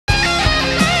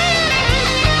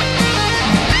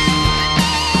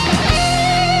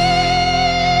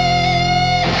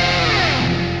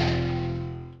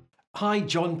Hi,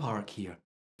 John Park here.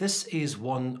 This is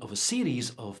one of a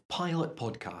series of pilot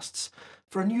podcasts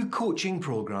for a new coaching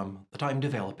programme that I'm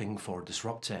developing for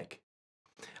DisruptTech.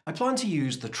 I plan to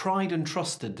use the tried and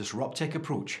trusted DisruptTech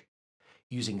approach,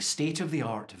 using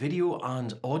state-of-the-art video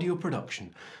and audio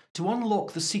production to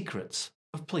unlock the secrets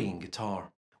of playing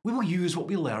guitar. We will use what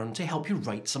we learn to help you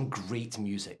write some great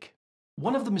music.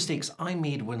 One of the mistakes I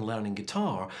made when learning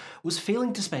guitar was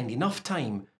failing to spend enough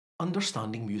time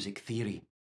understanding music theory.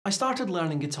 I started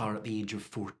learning guitar at the age of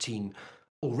 14,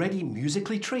 already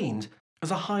musically trained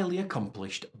as a highly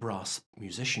accomplished brass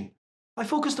musician. I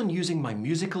focused on using my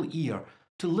musical ear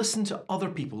to listen to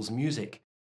other people's music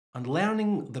and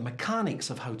learning the mechanics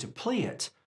of how to play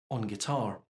it on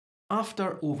guitar.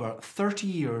 After over 30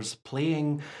 years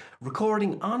playing,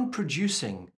 recording and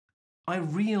producing, I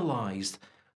realised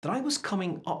that I was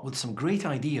coming up with some great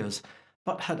ideas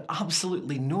but had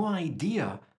absolutely no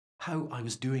idea how I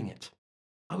was doing it.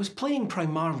 I was playing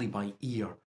primarily by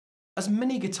ear, as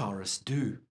many guitarists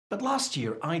do, but last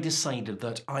year I decided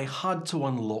that I had to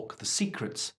unlock the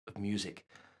secrets of music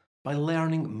by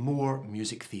learning more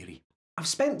music theory. I've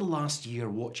spent the last year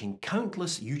watching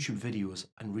countless YouTube videos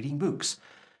and reading books,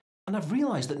 and I've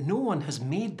realised that no one has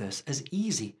made this as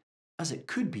easy as it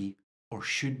could be or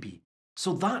should be.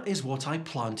 So that is what I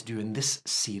plan to do in this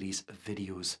series of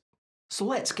videos. So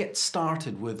let's get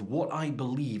started with what I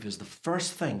believe is the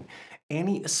first thing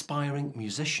any aspiring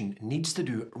musician needs to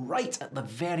do right at the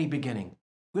very beginning.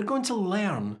 We're going to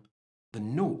learn the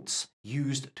notes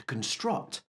used to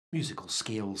construct musical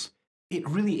scales. It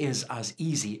really is as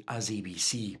easy as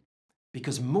ABC,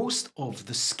 because most of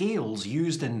the scales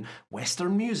used in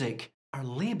Western music are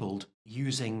labelled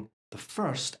using the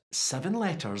first 7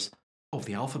 letters of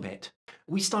the alphabet.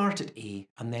 We start at A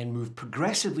and then move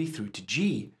progressively through to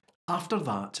G. After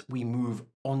that, we move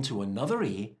on to another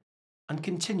A and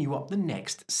continue up the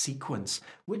next sequence,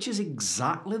 which is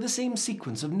exactly the same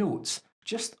sequence of notes,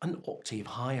 just an octave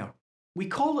higher. We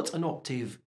call it an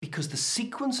octave because the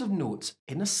sequence of notes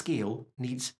in a scale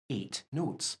needs 8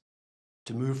 notes.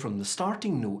 To move from the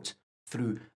starting note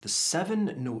through the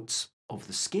 7 notes of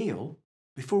the scale,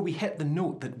 before we hit the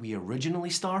note that we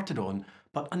originally started on,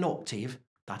 but an octave,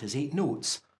 that is 8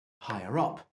 notes, higher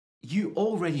up. You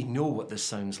already know what this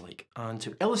sounds like, and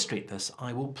to illustrate this,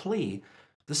 I will play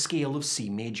the scale of C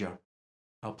major.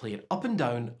 I'll play it up and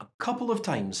down a couple of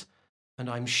times, and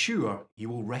I'm sure you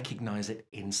will recognise it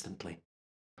instantly.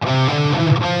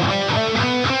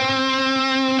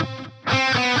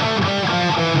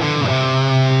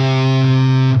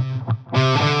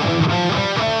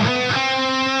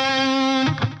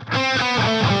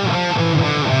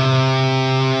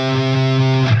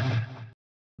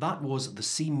 That was the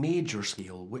C major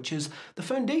scale, which is the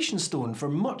foundation stone for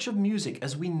much of music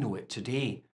as we know it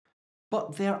today.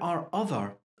 But there are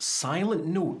other silent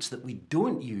notes that we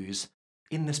don't use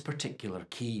in this particular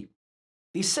key.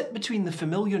 They sit between the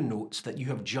familiar notes that you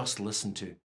have just listened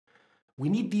to. We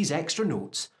need these extra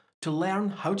notes to learn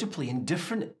how to play in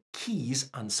different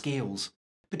keys and scales.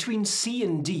 Between C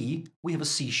and D, we have a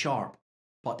C sharp,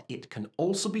 but it can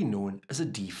also be known as a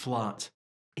D flat.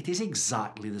 It is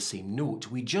exactly the same note,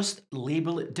 we just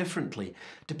label it differently,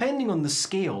 depending on the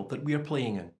scale that we are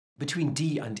playing in. Between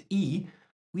D and E,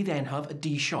 we then have a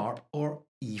D sharp or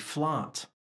E flat.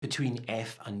 Between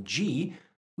F and G,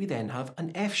 we then have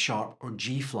an F sharp or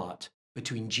G flat.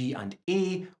 Between G and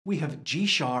A, we have G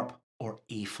sharp or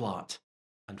A flat.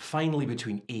 And finally,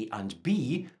 between A and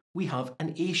B, we have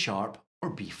an A sharp or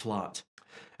B flat.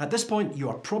 At this point, you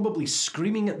are probably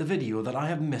screaming at the video that I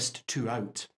have missed 2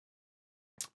 out.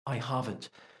 I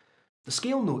haven't. The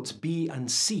scale notes B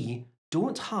and C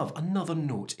don't have another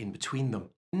note in between them.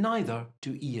 Neither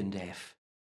do E and F.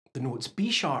 The notes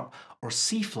B sharp or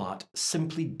C flat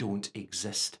simply don't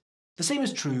exist. The same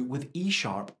is true with E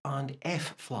sharp and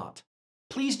F flat.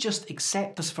 Please just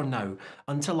accept this for now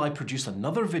until I produce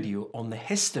another video on the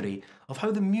history of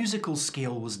how the musical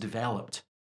scale was developed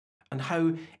and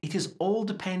how it is all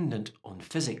dependent on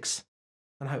physics,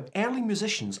 and how early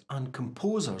musicians and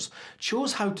composers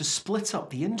chose how to split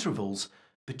up the intervals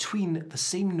between the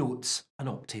same notes an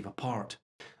octave apart.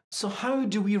 So how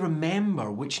do we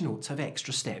remember which notes have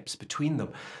extra steps between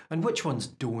them and which ones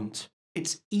don't?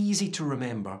 It's easy to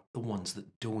remember the ones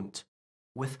that don't,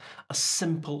 with a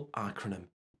simple acronym: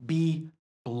 B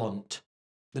blunt.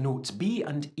 The notes B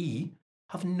and E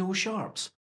have no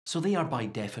sharps, so they are by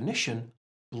definition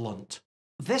blunt.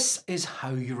 This is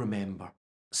how you remember.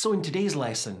 So in today's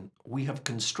lesson, we have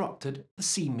constructed the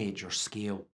C major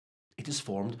scale. It is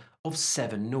formed of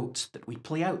 7 notes that we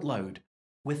play out loud,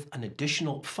 with an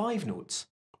additional 5 notes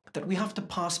that we have to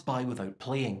pass by without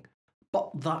playing,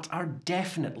 but that are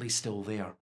definitely still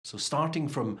there. So starting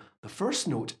from the first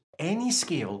note, any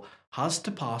scale has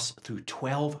to pass through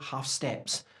 12 half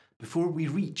steps before we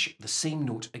reach the same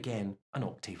note again an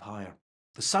octave higher.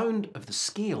 The sound of the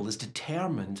scale is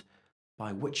determined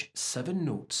by which 7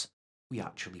 notes we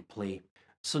actually play.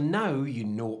 So now you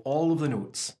know all of the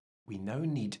notes. We now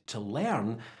need to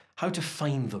learn how to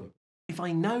find them. If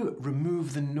I now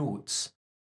remove the notes,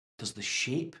 does the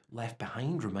shape left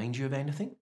behind remind you of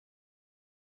anything?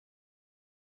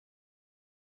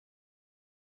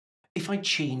 If I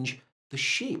change the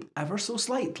shape ever so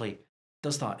slightly,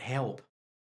 does that help?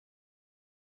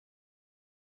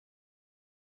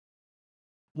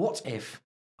 What if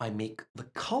I make the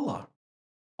colour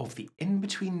of the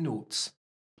in-between notes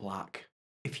black?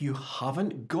 If you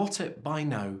haven't got it by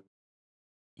now,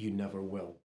 you never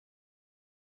will.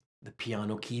 The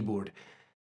piano keyboard.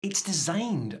 It's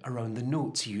designed around the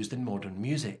notes used in modern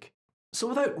music. So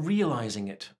without realising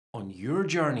it, on your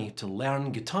journey to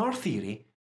learn guitar theory,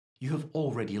 you have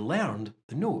already learned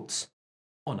the notes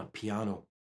on a piano.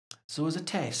 So as a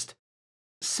test,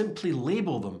 simply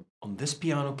label them on this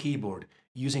piano keyboard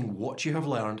using what you have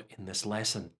learned in this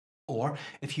lesson. Or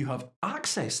if you have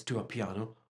access to a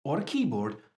piano or a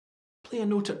keyboard, play a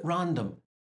note at random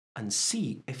and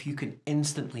see if you can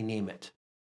instantly name it.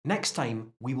 Next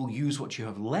time, we will use what you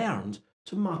have learned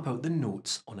to map out the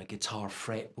notes on a guitar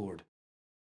fretboard.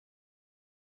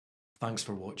 Thanks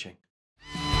for watching.